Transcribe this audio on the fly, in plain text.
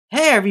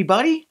Hey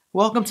everybody!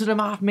 Welcome to the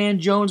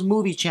MaffmanJones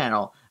movie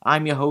channel.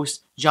 I'm your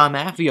host, John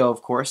Maffio,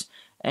 of course,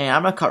 and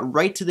I'm going to cut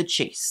right to the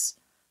chase.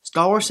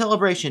 Star Wars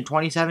Celebration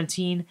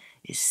 2017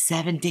 is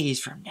 7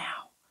 days from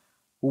now.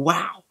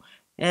 Wow!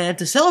 And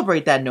to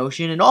celebrate that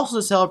notion, and also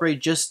to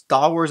celebrate just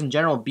Star Wars in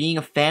general, being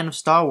a fan of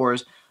Star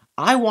Wars,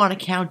 I want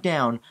to count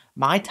down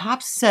my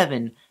top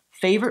 7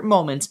 favorite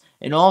moments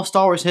in all of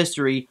Star Wars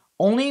history,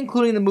 only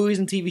including the movies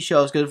and TV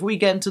shows, because if we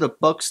get into the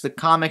books, the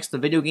comics, the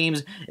video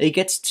games, it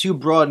gets too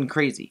broad and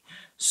crazy.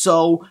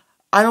 So,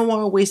 I don't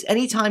want to waste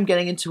any time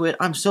getting into it.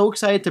 I'm so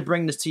excited to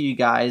bring this to you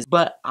guys,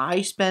 but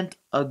I spent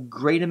a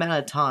great amount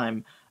of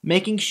time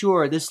making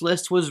sure this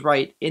list was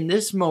right in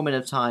this moment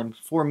of time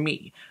for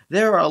me.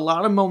 There are a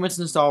lot of moments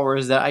in Star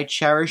Wars that I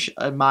cherish,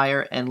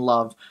 admire, and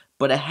love,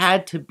 but it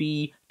had to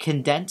be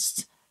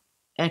condensed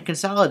and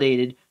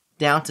consolidated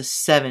down to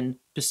 7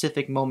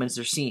 specific moments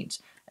or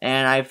scenes.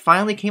 And I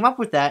finally came up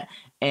with that,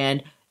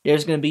 and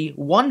there's going to be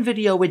one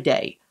video a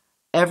day,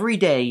 every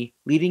day,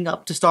 leading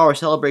up to Star Wars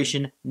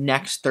Celebration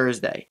next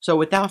Thursday. So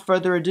without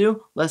further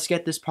ado, let's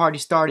get this party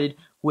started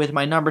with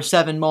my number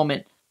 7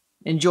 moment.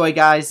 Enjoy,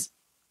 guys!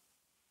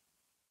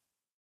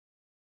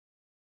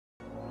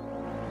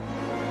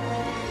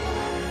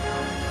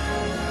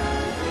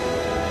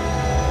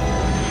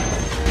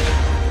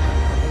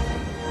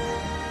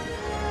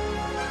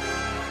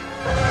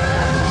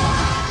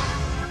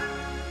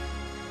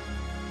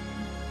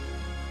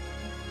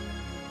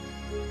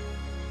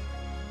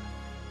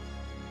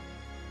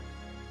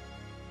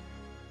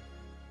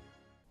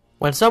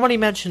 When somebody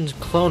mentions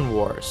Clone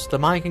Wars, the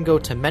mind can go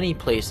to many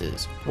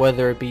places,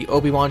 whether it be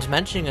Obi-Wan's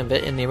mentioning of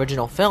it in the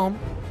original film.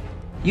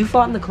 You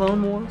fought in the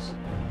Clone Wars?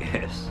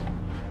 Yes.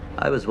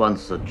 I was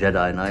once a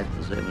Jedi Knight,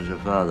 the same as your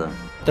father.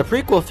 The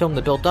prequel film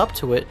that built up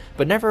to it,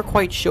 but never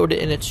quite showed it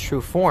in its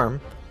true form,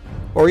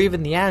 or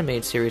even the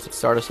animated series that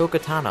starred Ahsoka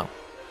Tano.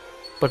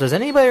 But does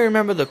anybody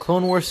remember the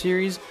Clone Wars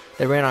series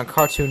that ran on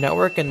Cartoon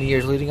Network in the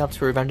years leading up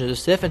to Revenge of the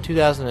Sith in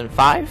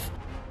 2005?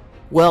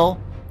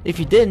 Well, if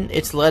you didn't,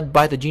 it's led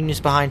by the genius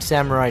behind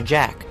Samurai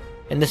Jack,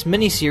 and this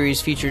miniseries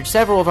featured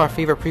several of our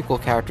favorite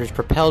prequel characters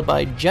propelled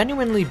by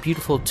genuinely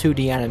beautiful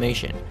 2D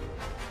animation.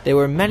 There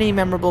were many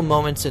memorable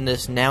moments in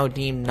this now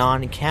deemed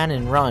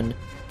non-canon run,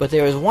 but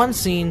there is one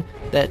scene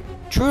that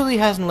truly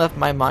hasn't left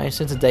my mind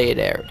since the day it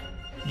aired.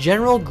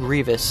 General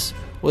Grievous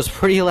was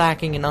pretty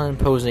lacking and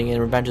unimposing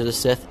in Revenge of the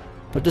Sith,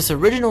 but this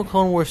original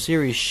Clone Wars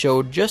series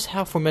showed just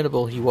how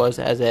formidable he was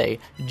as a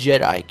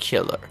Jedi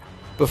killer,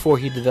 before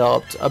he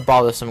developed a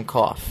bothersome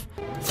cough.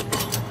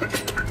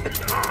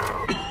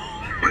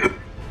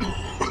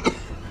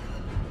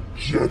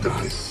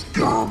 Jedi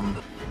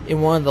scum!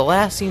 In one of the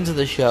last scenes of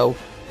the show,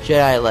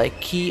 Jedi like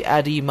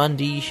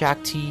Ki-Adi-Mundi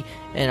Shakti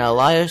and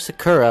Alaya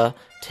Sakura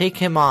take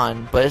him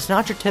on, but it's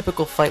not your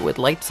typical fight with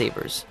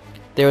lightsabers.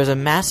 There is a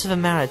massive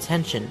amount of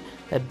tension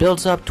that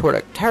builds up toward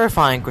a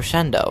terrifying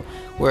crescendo,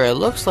 where it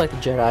looks like the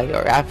Jedi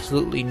are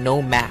absolutely no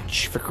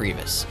match for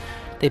Grievous.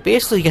 They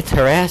basically get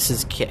their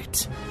asses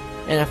kicked.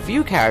 And a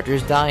few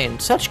characters die in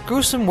such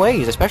gruesome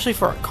ways, especially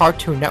for a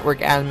Cartoon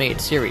Network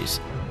animated series.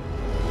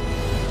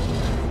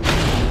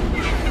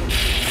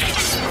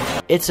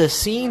 It's a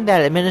scene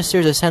that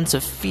administers a sense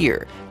of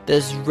fear that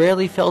is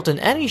rarely felt in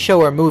any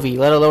show or movie,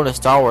 let alone a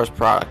Star Wars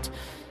product.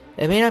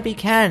 It may not be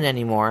canon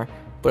anymore,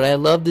 but I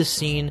love this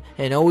scene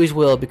and always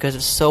will because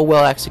it's so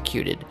well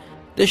executed.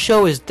 This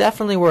show is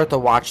definitely worth a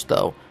watch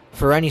though,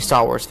 for any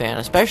Star Wars fan,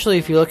 especially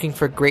if you're looking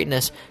for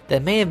greatness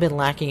that may have been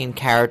lacking in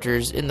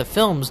characters in the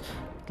films,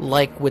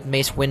 like with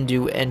Mace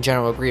Windu and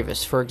General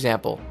Grievous, for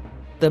example.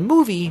 The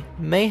movie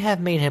may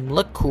have made him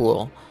look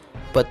cool,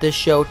 but this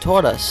show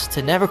taught us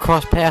to never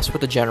cross paths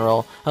with the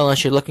General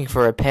unless you're looking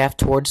for a path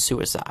towards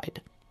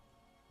suicide.